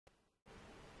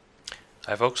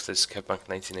Hi folks, this is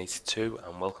Kevbank1982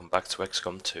 and welcome back to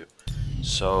XCOM 2.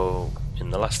 So,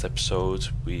 in the last episode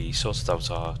we sorted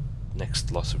out our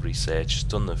next lot of research,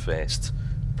 done the first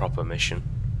proper mission.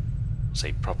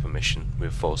 Say proper mission, we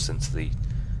were forced into the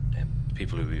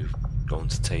people who we were going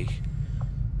to take.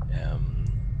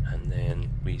 And then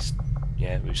we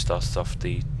started off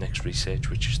the next research,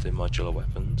 which is the modular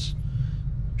weapons.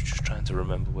 Just trying to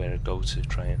remember where to go to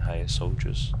try and hire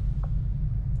soldiers.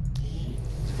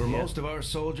 For most of our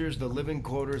soldiers, the living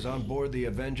quarters on board the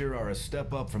Avenger are a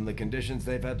step up from the conditions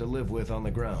they've had to live with on the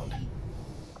ground.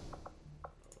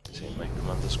 See my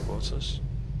commander's quarters.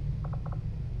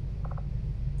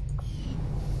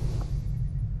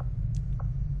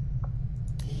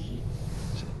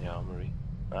 Is it in the armory?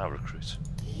 Recruit.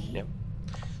 Yep.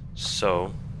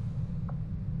 So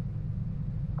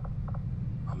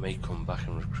I may come back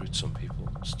and recruit some people.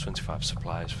 It's 25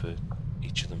 supplies for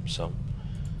each of them, so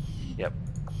yep.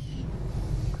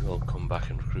 We'll come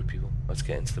back and recruit people. Let's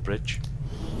get into the bridge.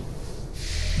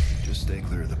 Just stay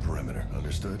clear of the perimeter,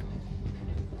 understood?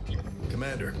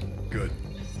 Commander, good.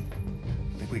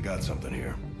 I think we got something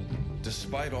here.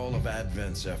 Despite all of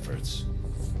Advent's efforts,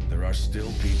 there are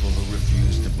still people who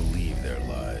refuse to believe their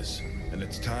lies. And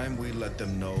it's time we let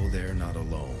them know they're not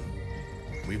alone.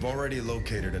 We've already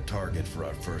located a target for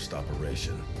our first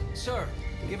operation. Sir,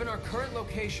 given our current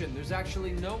location, there's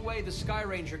actually no way the Sky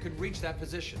Ranger could reach that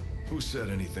position. Who said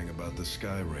anything about the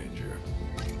Sky Ranger?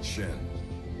 Shen,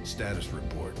 status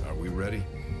report. Are we ready?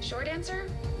 Short answer,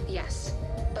 yes.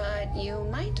 But you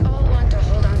might all want to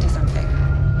hold on to something.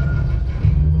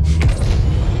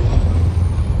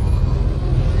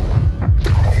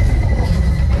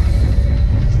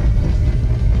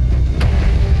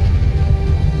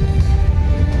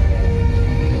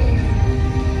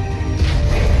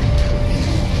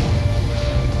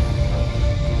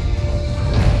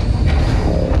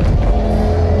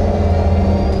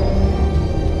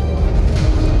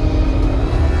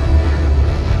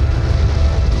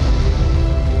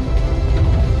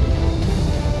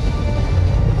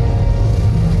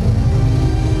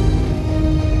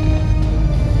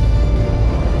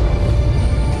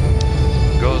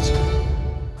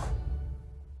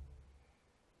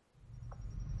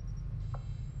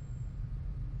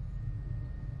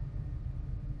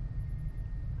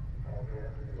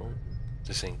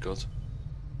 This ain't good.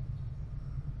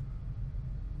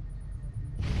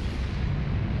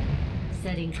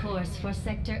 Setting course for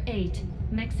Sector 8,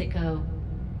 Mexico.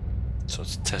 So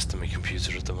it's testing my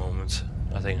computer at the moment.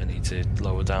 I think I need to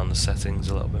lower down the settings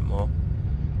a little bit more.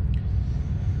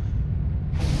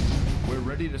 We're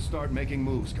ready to start making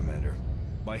moves, Commander.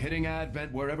 By hitting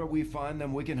Advent wherever we find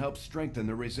them, we can help strengthen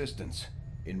the resistance.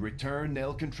 In return,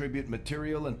 they'll contribute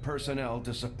material and personnel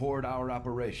to support our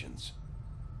operations.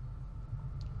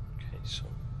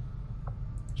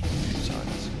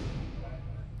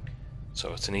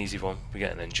 So it's an easy one. We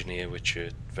get an engineer, which are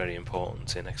very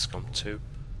important in XCOM 2.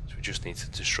 So we just need to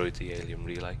destroy the alien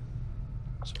relay.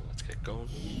 So let's get going.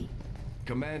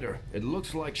 Commander, it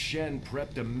looks like Shen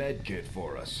prepped a med kit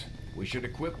for us. We should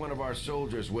equip one of our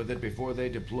soldiers with it before they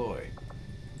deploy.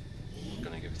 I'm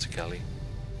gonna give it to Kelly.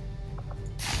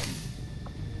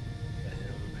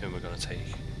 Who am I gonna take?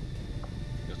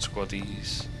 We got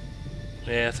squaddies.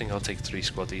 Yeah, I think I'll take 3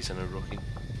 squaddies and a rookie.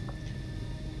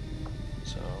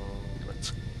 So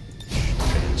let's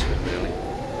get into it really.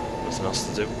 Nothing else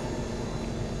to do.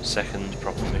 Second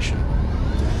proper mission.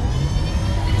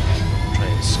 Try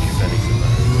and skip anything that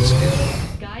I can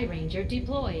skip. Sky Ranger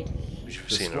deployed. Which we've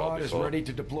The seen it all squad is before. ready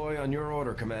to deploy on your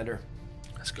order, Commander.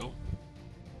 Let's go.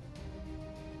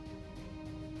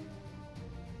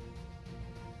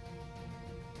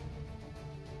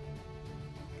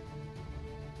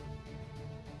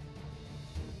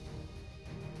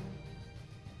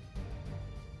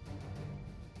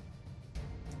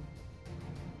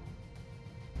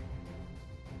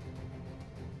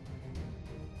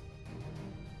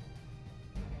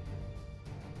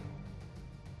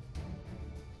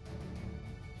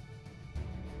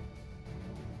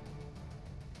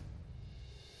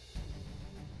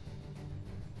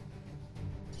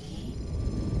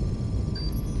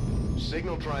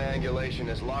 Signal triangulation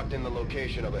has locked in the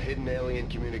location of a hidden alien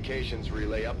communications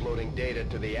relay uploading data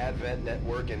to the Advent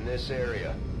network in this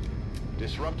area.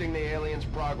 Disrupting the aliens'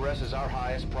 progress is our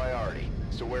highest priority,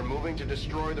 so we're moving to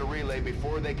destroy the relay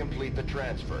before they complete the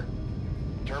transfer.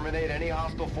 Terminate any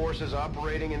hostile forces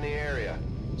operating in the area.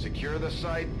 Secure the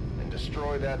site and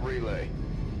destroy that relay.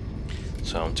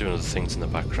 So I'm doing other things in the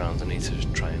background. I need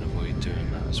to try and avoid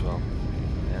doing that as well.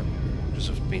 Because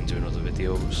I've been doing other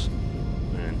videos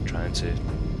and trying to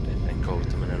encode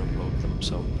them and then upload them.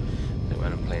 So Like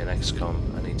when I'm playing XCOM,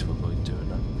 I need to avoid doing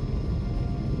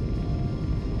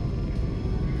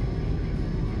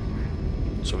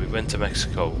that. So we went to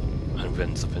Mexico and we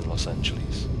ended up in Los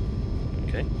Angeles.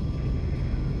 Okay.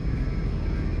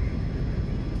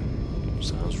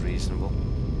 Sounds reasonable.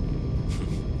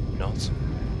 Not.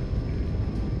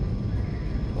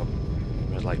 Come on.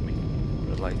 Red light me.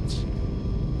 Red lights.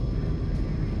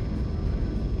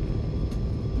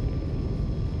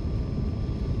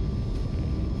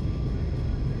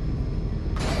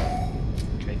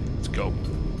 Okay, let's go.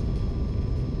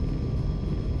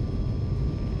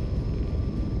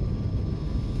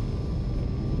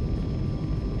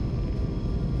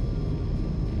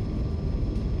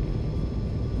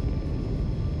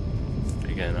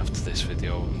 Again, after this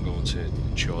video, I'm going to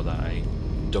ensure that I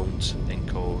don't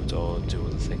encode or do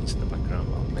other things in the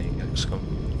background while playing XCOM.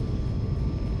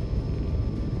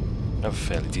 I have a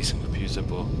fairly decent computer,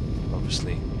 but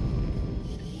obviously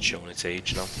showing its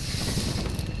age now.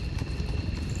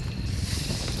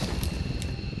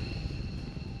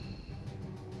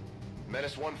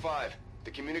 Menace 1-5,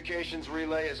 the communications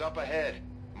relay is up ahead.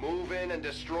 Move in and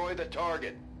destroy the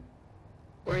target.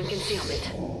 We're in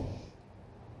concealment.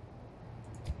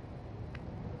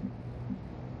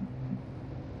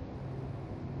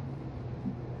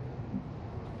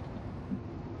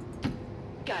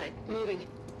 Got it. Moving.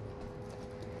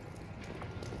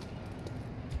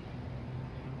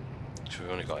 So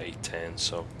we've only got 8 turns,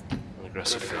 so an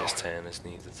aggressive first turn is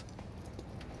needed.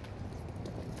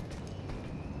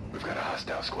 We've got a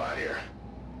hostile squad here.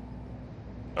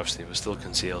 Obviously we're still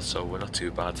concealed, so we're not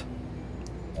too bad.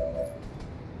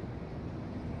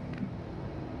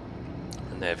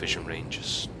 And their vision range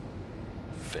is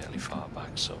fairly far back,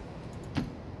 so...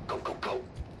 Go, go, go.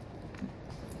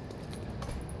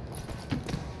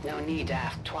 No need to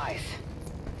ask twice.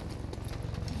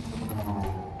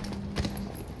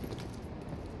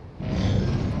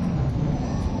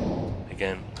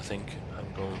 Again, I think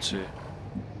I'm going to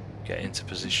get into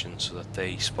position so that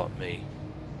they spot me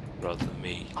rather than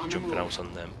me jumping out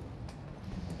on them.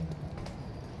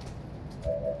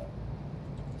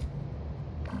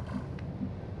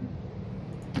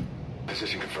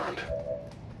 Position confirmed.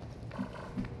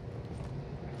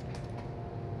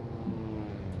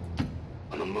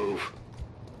 On the move.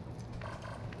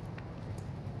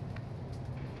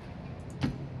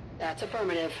 That's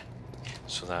affirmative.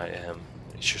 So that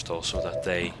it's just also that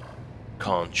they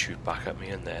can't shoot back at me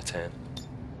in their turn.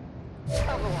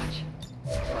 Overwatch.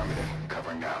 Affirmative.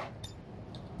 Covering now.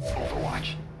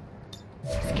 Overwatch.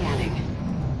 Scanning.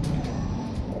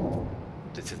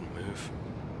 They didn't move.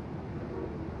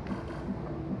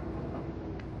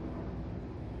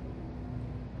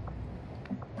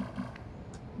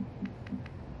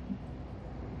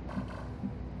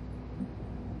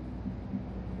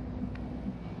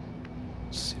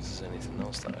 See if there's anything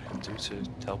else that I can do to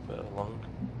help it along.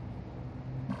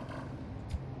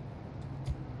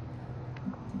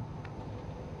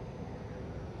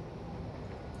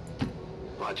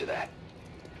 Roger that.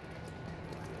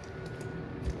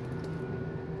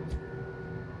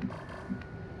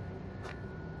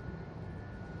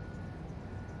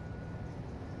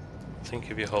 I think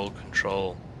if you hold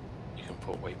control, you can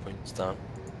put waypoints down.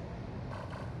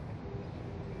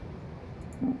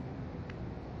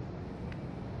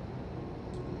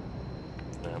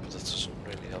 No, but that doesn't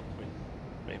really help me.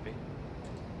 Maybe.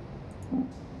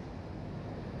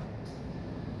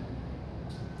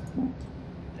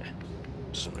 Yeah,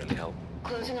 doesn't really help.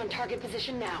 Closing on target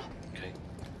position now. Okay.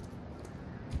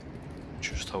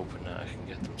 Just hoping that I can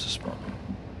get them to spot me.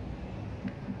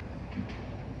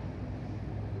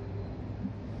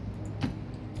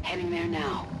 Heading there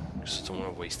now. Because I don't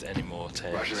want to waste any more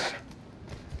turns. Roger that.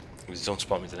 If they don't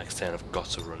spot me the next turn, I've got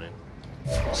to run in.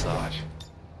 What's that?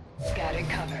 Got it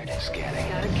covered. Scanning.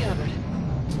 Got it covered.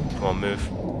 Come on,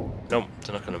 move. Nope,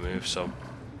 they're not going to move, so I'm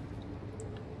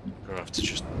going to have to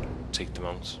just take them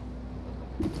out.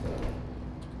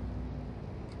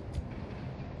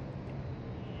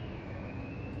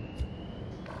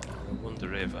 I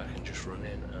wonder if I can just run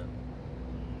in and...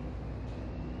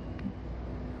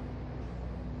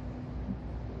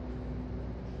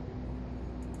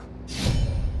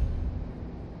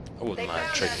 I wouldn't mind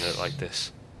triggering it like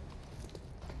this.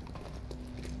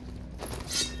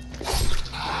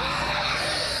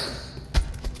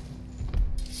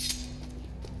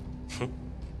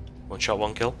 One shot,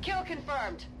 one kill. Kill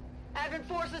confirmed. Advent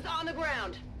forces on the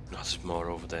ground. No, there's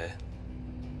more over there.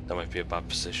 That might be a bad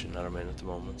position that I'm in at the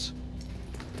moment.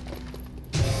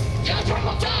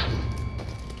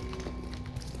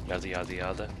 Yada yada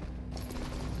yada.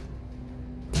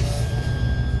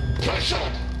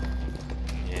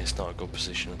 Yeah, it's not a good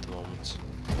position at the moment.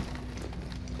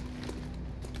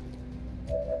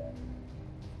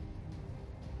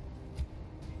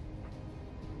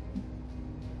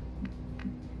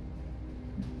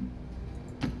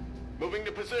 Moving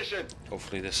to position.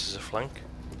 Hopefully this is a flank.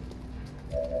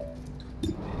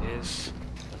 It is.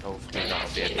 And hopefully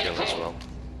that'll be a kill as well.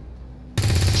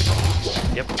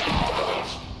 Yep.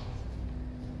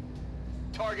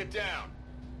 Target down.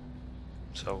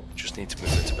 So just need to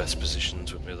move into best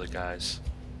positions with the other guys.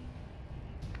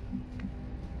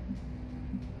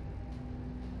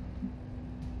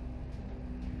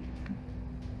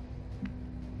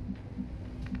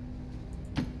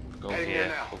 We'll go Heading here. there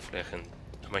now. Hopefully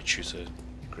I might shoot a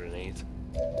grenade.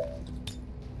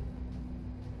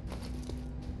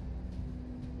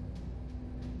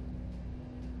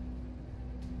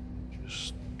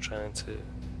 Just trying to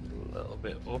a little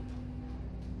bit up.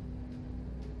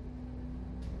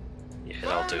 Yeah,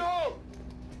 that'll do.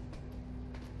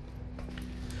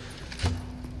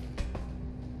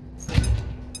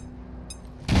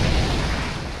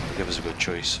 It'll give us a good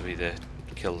choice of either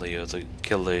kill the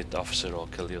officer or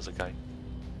kill the other guy.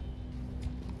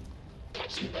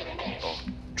 Or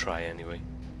try anyway.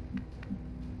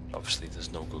 Obviously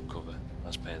there's no good cover,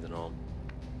 as per the norm.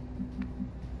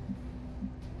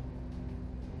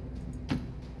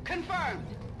 Confirmed.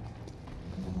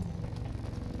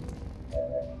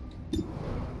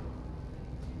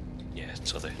 Yeah,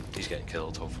 so he's getting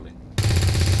killed, hopefully.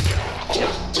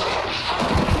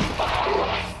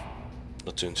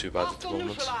 Not doing too bad at the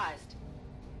moment.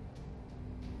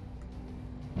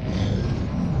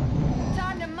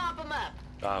 Time to mop him up.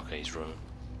 Ah, okay, he's running.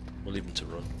 We'll leave him to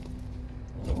run.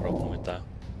 No problem with that.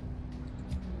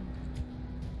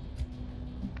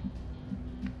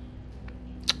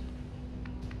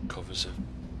 Covers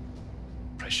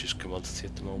a precious commodity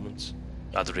at the moment.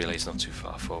 The relay's not too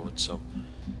far forward, so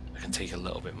I can take a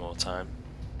little bit more time.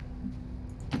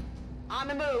 On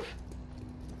the move.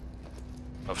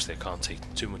 Obviously I can't take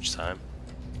too much time.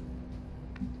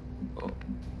 But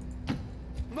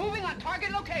Moving on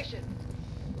target location.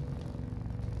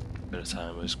 a bit of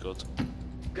time is good.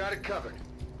 Got it covered.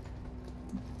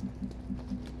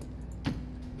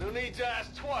 No need to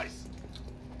ask twice.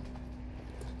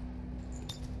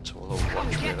 So we'll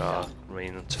overwatch with our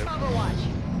remaining two. Overwatch.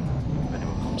 If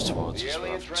anyone comes towards The us, we'll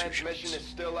alien have two transmission shots. is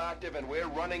still active and we're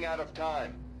running out of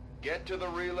time. Get to the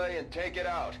relay and take it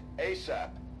out, ASAP.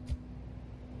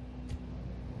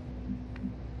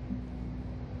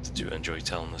 Do enjoy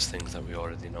telling us things that we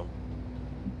already know.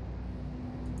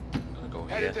 I'm gonna go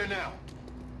Headed here. there now.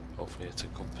 Hopefully it's a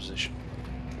good position.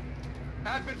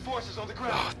 Advent forces on the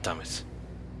ground. Oh, damn it.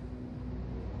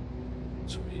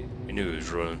 So we knew he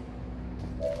was running.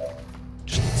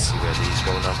 Just need to see where he's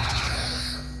going now.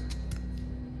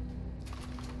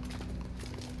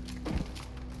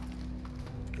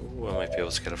 Oh, I might be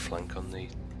able to get a flank on the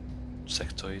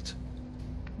sectoid.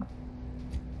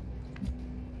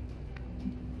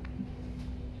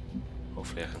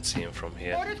 Hopefully I can see him from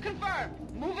here. Orders confirmed.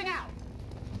 Moving out.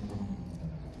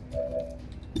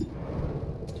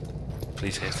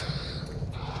 Please hit.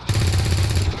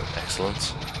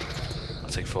 Excellent. I'll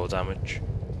take 4 damage.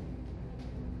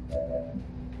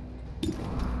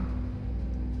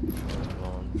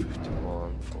 51,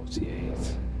 51, 48.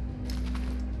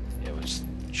 Yeah, we'll just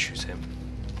shoot him.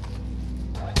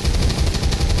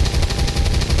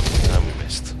 And we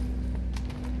missed.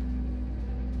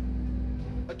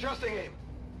 Adjusting aim.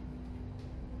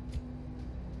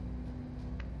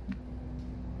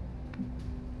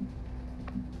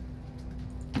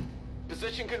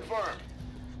 Position confirmed.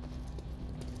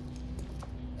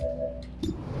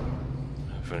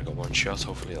 I've only got 1 shot,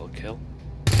 hopefully it'll kill.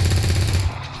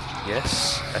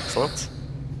 Yes, excellent.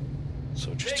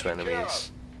 So just 2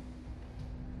 enemies.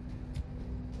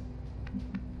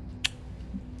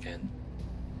 Again,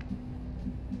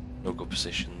 no good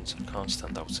positions, I can't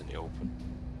stand out in the open.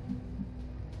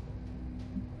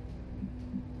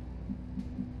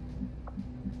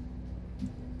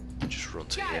 Just run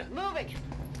to Got here. it. Moving.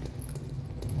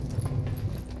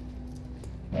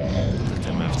 Let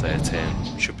them have their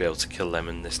turn. Should be able to kill them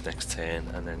in this next turn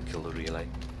and then kill the relay.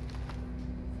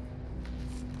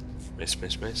 Miss,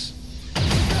 miss, miss.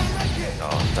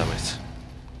 Oh, damn it.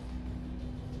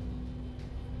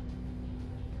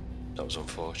 That was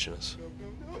unfortunate.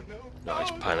 No,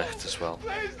 he's panicked as well.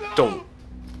 Don't!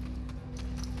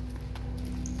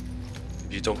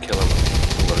 If you don't kill him,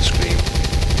 I'm gonna scream.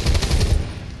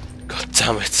 God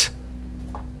damn it.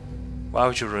 Why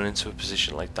would you run into a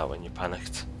position like that when you're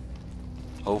panicked?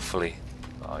 Hopefully.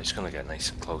 Oh, he's gonna get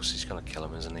nice and close. He's gonna kill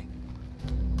him, isn't he?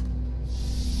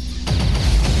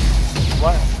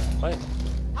 What? What?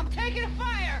 taking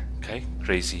fire! Okay,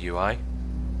 crazy UI.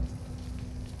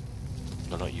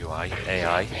 No, not UI,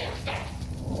 AI.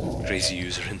 Crazy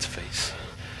user interface.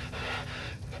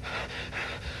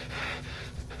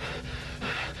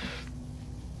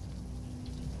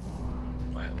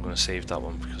 Right, I'm going to save that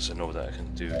one because I know that I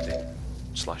can do the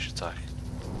slash attack.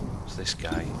 So this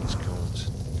guy is going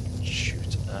to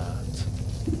shoot at...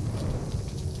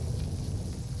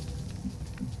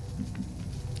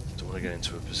 Don't want to get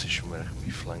into a position where I can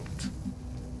be flanked.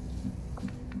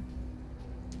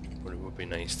 But it would be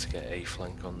nice to get a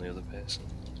flank on the other person.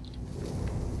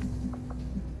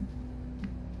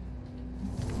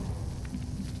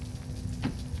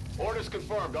 Orders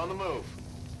confirmed, on the move.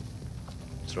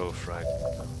 Throw a frag.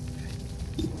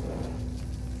 Okay.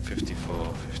 54,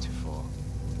 54.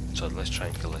 So let's try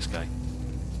and kill this guy.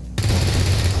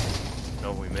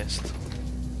 No, we missed.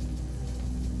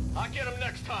 I'll get him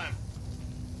next time.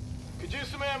 Could use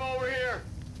some ammo over here.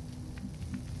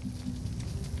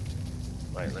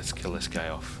 Right, let's kill this guy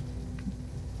off.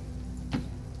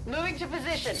 Moving to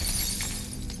position.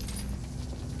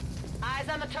 Eyes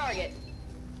on the target.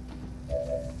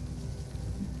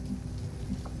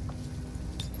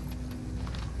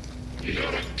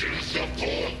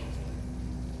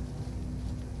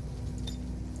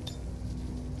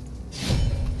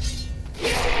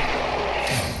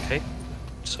 Okay,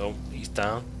 so he's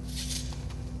down.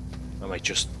 I might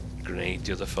just grenade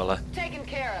the other fella. Taken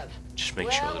care of. Just make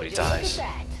Well, sure that would he you look at dies.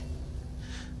 that?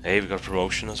 Hey, we got a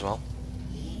promotion as well.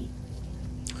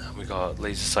 And we got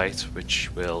laser sight,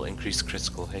 which will increase the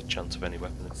critical hit chance of any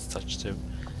weapon it's attached to.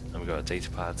 And we got a data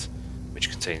pad, which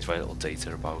contains vital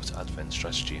data about advent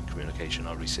strategy and communication.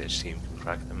 Our research team can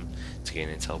crack them to gain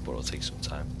intel, but it'll take some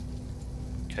time.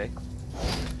 Okay.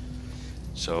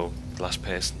 So the last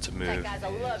person to move That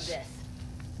guy's will love is this.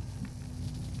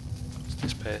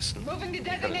 this person. Moving to We're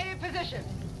gonna designated position.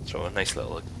 throw a nice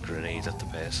little grenade at the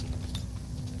person.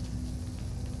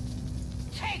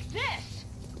 Take this!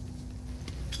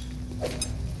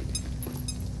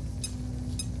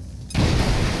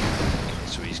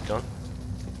 So he's gone.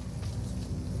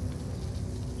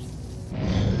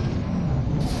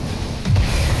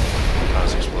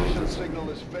 Car's Transmission exploded. signal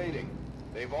is fading.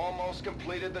 They've almost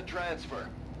completed the transfer.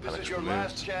 This Panic's is your removed.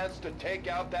 last chance to take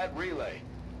out that relay.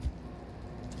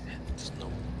 There's no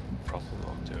problem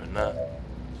of doing that.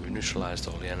 We've neutralized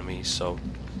all the enemies, so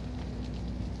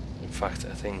in fact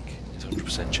I think it's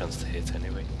 100% chance to hit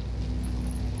anyway.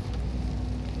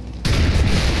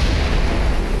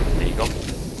 There you go.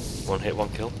 One hit, one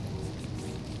kill.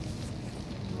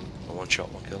 Or one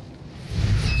shot, one kill.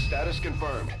 Status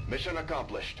confirmed. Mission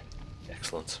accomplished.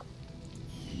 Excellent.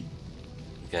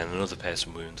 Again, another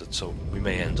person wounded, so we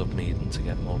may end up needing to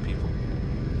get more people.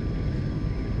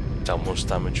 Dealt most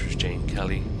damage was Jane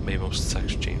Kelly, made most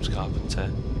attacks was James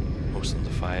Carpenter, most under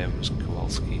fire was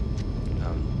Kowalski,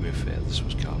 and moved furthest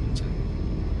was Carpenter.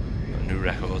 Got a new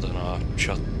record on our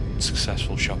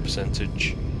successful shot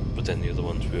percentage, but then the other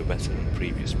ones we were better than the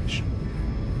previous mission.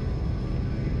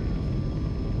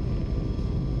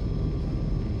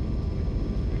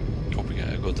 Hope we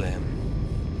get a good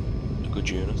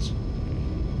unit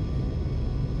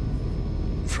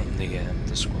from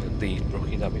the squad, the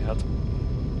rookie that we had.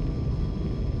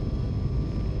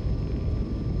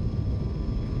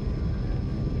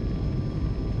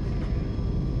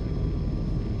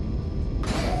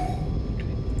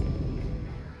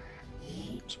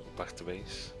 So back to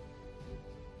base.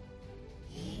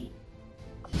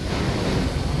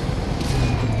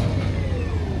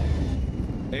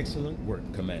 Excellent work,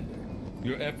 Commander.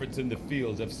 Your efforts in the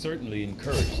field have certainly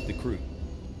encouraged the crew.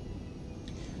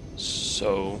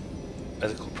 So,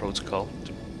 ethical protocol.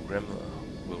 The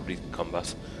gremlin will read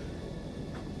combat.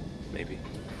 Maybe.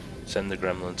 Send the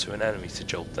gremlin to an enemy to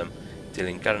jolt them,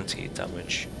 dealing guaranteed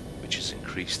damage, which is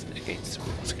increased against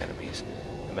robotic enemies.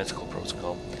 The medical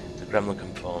protocol. The gremlin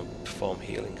can perform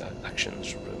healing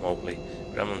actions remotely.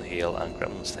 Gremlin heal and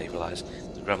gremlin stabilize.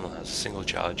 The gremlin has a single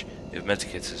charge. If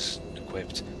medikit is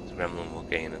equipped, the gremlin will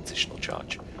gain additional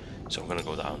charge. So I'm going to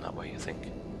go down that way, I think.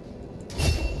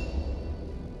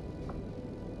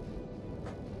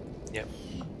 Yep.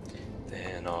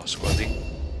 Then our squaddy,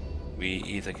 we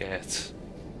either get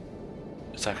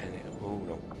attacking. Oh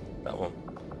no, that one.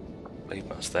 Blade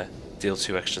Master. Deal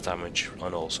 2 extra damage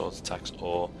on all swords attacks,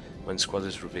 or when squad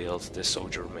is revealed, this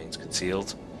soldier remains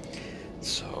concealed.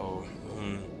 So,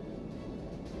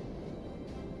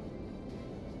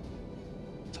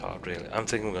 it's hard really. I'm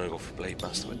thinking we're going to go for Blade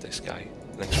Master with this guy.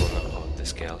 The next one, or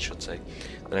this girl, I should say.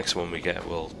 The next one we get,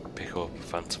 we'll pick up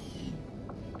Phantom.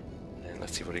 And then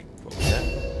let's see what we get.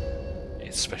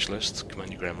 It's Specialist.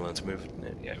 Command your gremlin to move.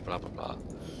 Yeah, blah blah blah.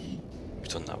 We've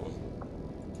done that one.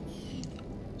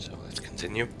 So let's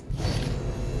continue.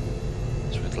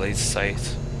 So with laser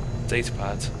sight, data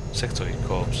pad, sectoid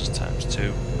corpses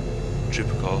 ×2,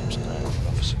 trooper corps and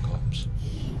officer corps,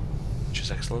 which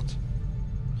is excellent.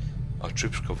 Our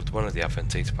troops recovered one of the Advent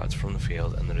data pads from the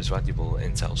field and there is valuable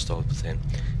intel stored within.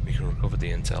 We can recover the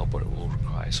intel, but it will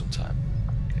require some time.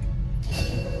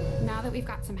 Now that we've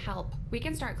got some help, we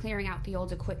can start clearing out the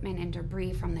old equipment and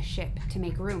debris from the ship to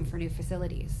make room for new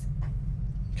facilities.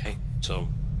 Okay, so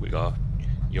we got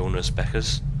Jonas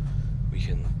Beckers. We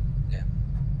can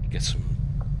get some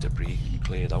debris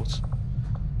cleared out.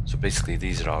 So basically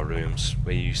these are our rooms.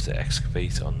 We used to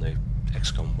excavate on the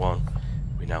XCOM 1.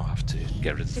 We now have to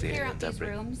get rid of the alien debris. To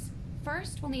clear out these rooms,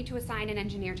 first we'll need to assign an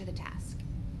engineer to the task.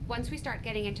 Once we start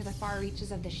getting into the far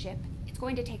reaches of the ship, it's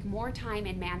going to take more time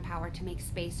and manpower to make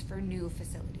space for new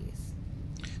facilities.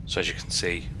 So as you can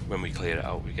see, when we clear it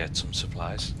out, we get some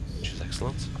supplies, which is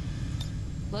excellent.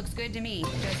 Looks good to me.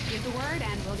 Just give the word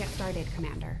and we'll get started,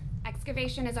 Commander.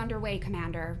 Excavation is underway,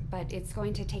 Commander, but it's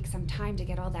going to take some time to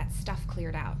get all that stuff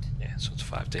cleared out. Yeah, so it's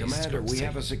 5 days. Commander, we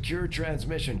have a secure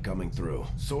transmission coming through.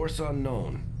 Source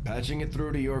unknown. Patching it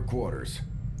through to your quarters.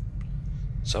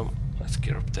 So, let's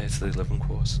get up there to the living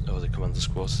quarters, or the commander's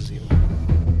quarters even.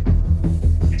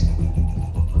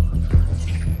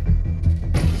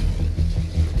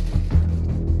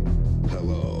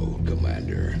 Hello,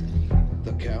 Commander.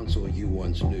 The council you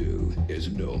once knew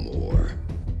is no more.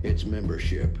 Its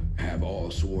membership have all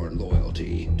sworn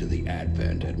loyalty to the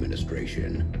Advent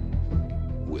administration,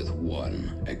 with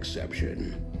one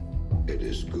exception. It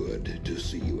is good to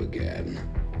see you again.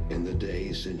 In the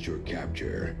days since your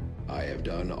capture, I have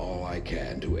done all I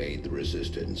can to aid the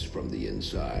resistance from the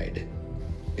inside.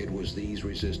 It was these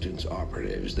resistance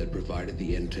operatives that provided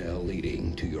the intel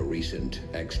leading to your recent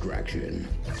extraction.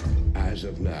 As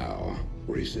of now,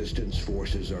 resistance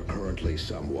forces are currently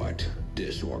somewhat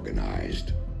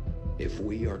disorganized. If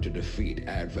we are to defeat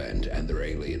Advent and their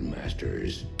alien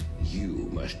masters, you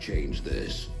must change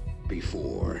this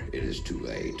before it is too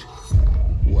late.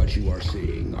 What you are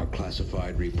seeing are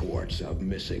classified reports of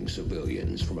missing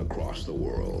civilians from across the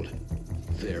world.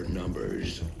 Their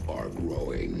numbers are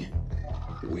growing.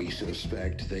 We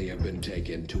suspect they have been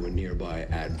taken to a nearby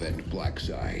Advent black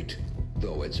site,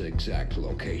 though its exact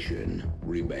location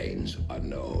remains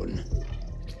unknown.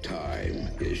 Time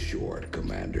is short,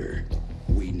 Commander.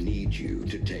 We need you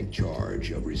to take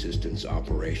charge of resistance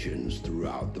operations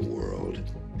throughout the world.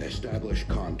 Establish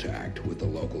contact with the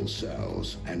local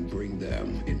cells and bring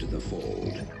them into the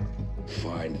fold.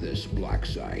 Find this black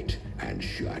site and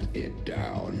shut it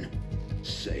down.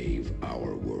 Save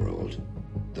our world.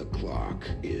 The clock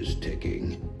is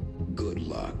ticking. Good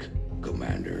luck,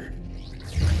 Commander.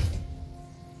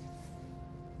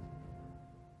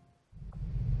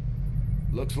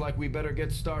 Looks like we better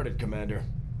get started, Commander.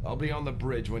 I'll be on the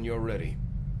bridge when you're ready.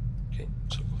 Okay,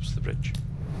 so what's the bridge?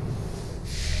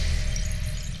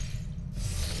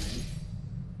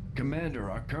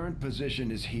 Commander, our current position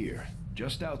is here,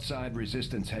 just outside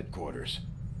Resistance headquarters.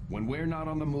 When we're not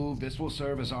on the move, this will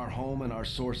serve as our home and our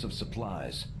source of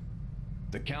supplies.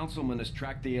 The Councilman has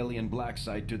tracked the alien black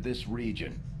site to this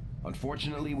region.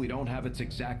 Unfortunately, we don't have its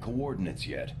exact coordinates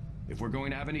yet. If we're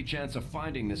going to have any chance of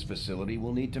finding this facility,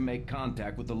 we'll need to make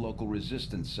contact with the local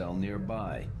resistance cell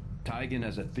nearby. Tygan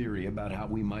has a theory about how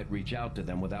we might reach out to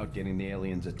them without getting the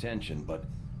aliens' attention, but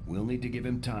we'll need to give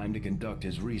him time to conduct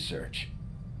his research.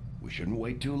 We shouldn't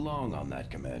wait too long on that,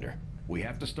 Commander. We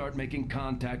have to start making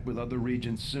contact with other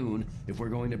regions soon if we're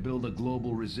going to build a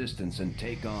global resistance and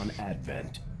take on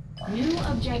Advent. New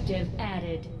objective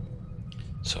added.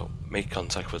 So, make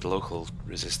contact with local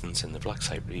resistance in the Black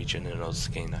Site region in order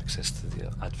to gain access to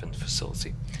the Advent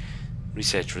facility.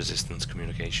 Research resistance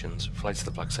communications, fly to the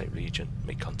Black Site region,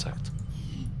 make contact.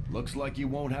 Looks like you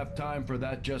won't have time for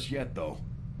that just yet, though.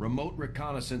 Remote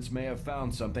reconnaissance may have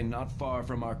found something not far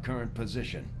from our current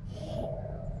position.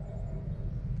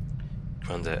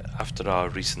 Commander, after our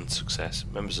recent success,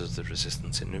 members of the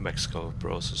resistance in New Mexico have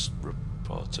brought us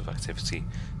reports of activity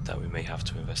that we may have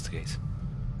to investigate.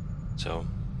 So,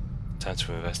 time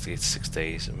to investigate 6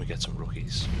 days and we get some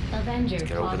rookies. Avenger Let's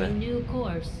get over there. plotting new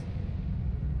course.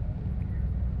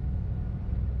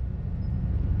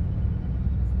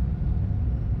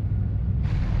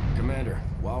 Commander,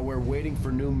 while we're waiting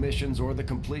for new missions or the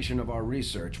completion of our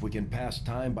research, we can pass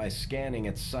time by scanning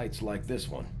at sites like this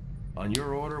one. On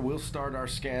your order, we'll start our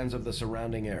scans of the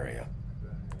surrounding area.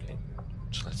 Okay,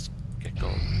 so let's get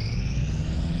going.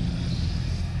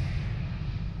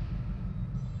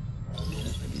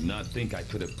 I do not think I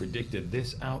could have predicted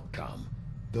this outcome,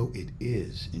 though it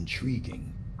is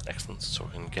intriguing. Excellent, so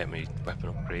we can get me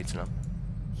weapon upgrades now.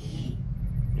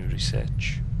 new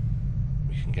research.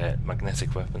 We can get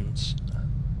magnetic weapons.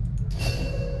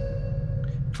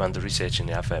 Commander, researching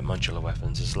the Advent modular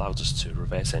weapons has allowed us to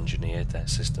reverse engineer their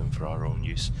system for our own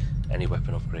use. Any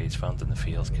weapon upgrades found in the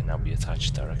field can now be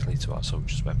attached directly to our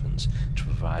soldiers' weapons to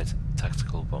provide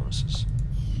tactical bonuses.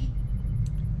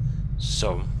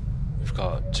 So, we've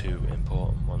got two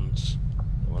important ones.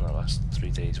 One that lasts 3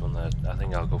 days, one that I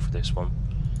think I'll go for this one.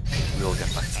 We'll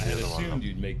get back to the other one. I assumed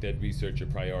you'd make that research a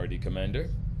priority, Commander.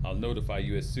 I'll notify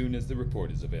you as soon as the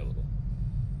report is available.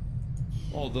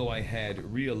 Although I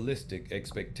had realistic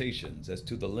expectations as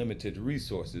to the limited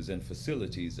resources and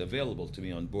facilities available to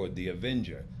me on board the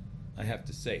Avenger, I have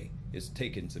to say, it's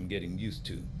taken some getting used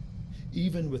to.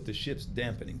 Even with the ship's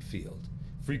dampening field,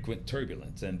 frequent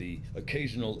turbulence and the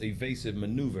occasional evasive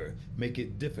maneuver make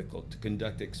it difficult to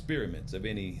conduct experiments of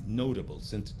any notable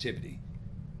sensitivity.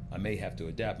 I may have to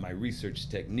adapt my research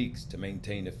techniques to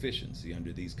maintain efficiency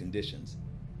under these conditions.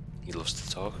 He loves to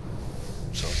talk,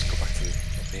 so let's go back to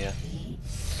up here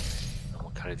and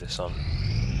we'll carry this on.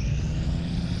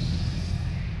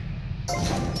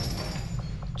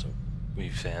 So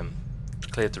we've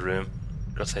cleared the room,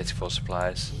 got 34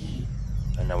 supplies,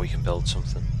 and now we can build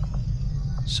something.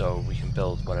 So we can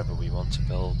build whatever we want to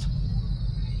build.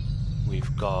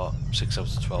 We've got 6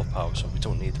 out of 12 power, so we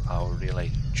don't need the power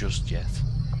relay just yet.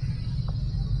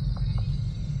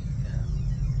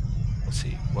 Let's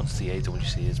see, once the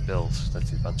AWC is built,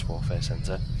 that's the Advanced Warfare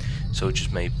Center, soldiers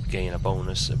may gain a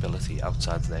bonus ability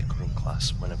outside of their current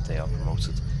class whenever they are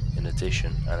promoted. In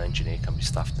addition, an engineer can be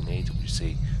staffed in the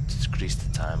AWC to decrease the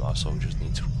time our soldiers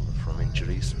need to recover from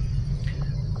injuries.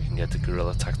 We can get the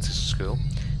Guerrilla Tactics School.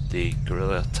 The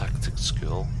Guerrilla Tactics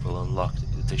School will unlock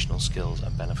additional skills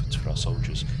and benefits for our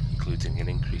soldiers, including an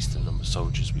increase in the number of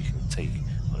soldiers we can take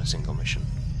on a single mission.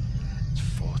 It's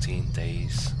 14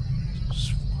 days.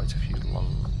 It's quite a few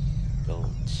long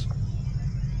builds.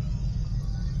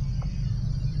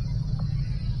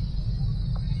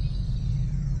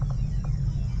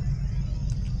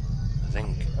 I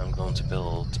think I'm going to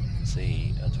build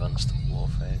the Advanced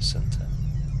Warfare Center.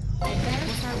 We'll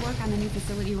start work on the new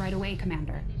facility right away,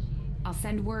 Commander. I'll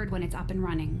send word when it's up and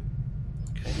running.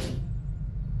 Okay.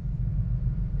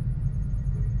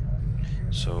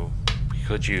 So we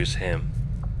could use him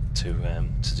to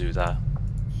do that.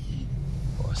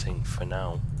 But I think for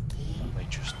now, I might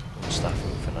just unstaff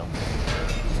him for now.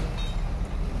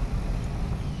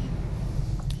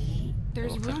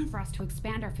 There's room for us to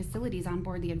expand our facilities on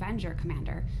board the Avenger,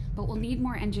 Commander, but we'll need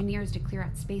more engineers to clear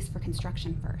out space for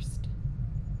construction first.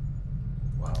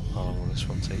 Wow, how long will this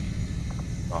one take?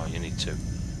 Oh, you need 2.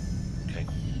 Okay.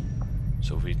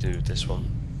 So if we do this one.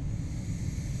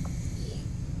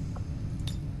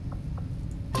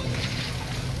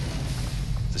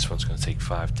 This one's going to take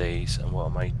 5 days, and what I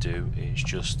might do is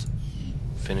just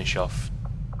finish off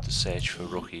the search for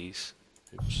rookies.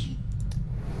 Oops.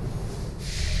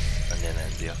 And then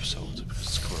end the episode because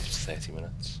it's coming up to 30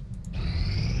 minutes.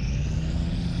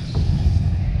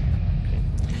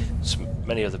 So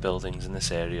many other buildings in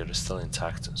this area are still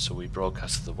intact, so we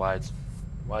broadcasted the wide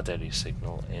area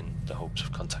signal in the hopes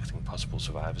of contacting possible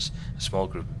survivors. A small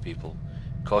group of people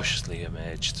cautiously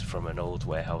emerged from an old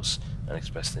warehouse and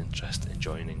expressed interest in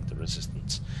joining the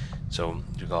resistance. So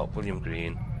we've got William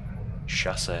Green,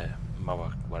 Shasa,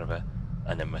 Mawak, whatever,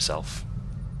 and then myself.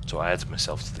 So I added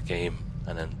myself to the game,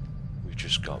 and then we've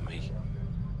just got me.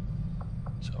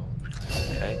 So we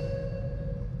click OK.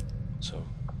 So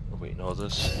awaiting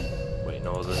orders,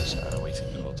 and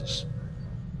awaiting orders.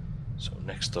 So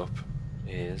next up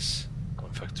is, well,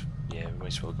 in fact, yeah, we might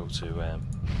as well go to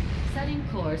setting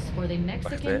course for the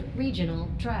Mexican regional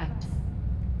tracts.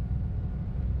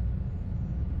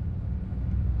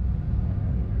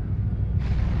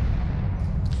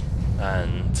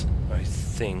 And I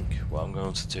think what I'm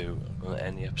going to do, I'm going to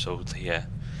end the episode here,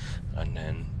 and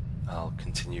then I'll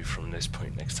continue from this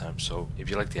point next time. So if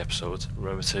you like the episode,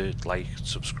 remember to like,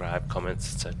 subscribe, comment,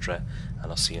 etc.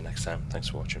 and I'll see you next time. Thanks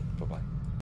for watching. Bye bye.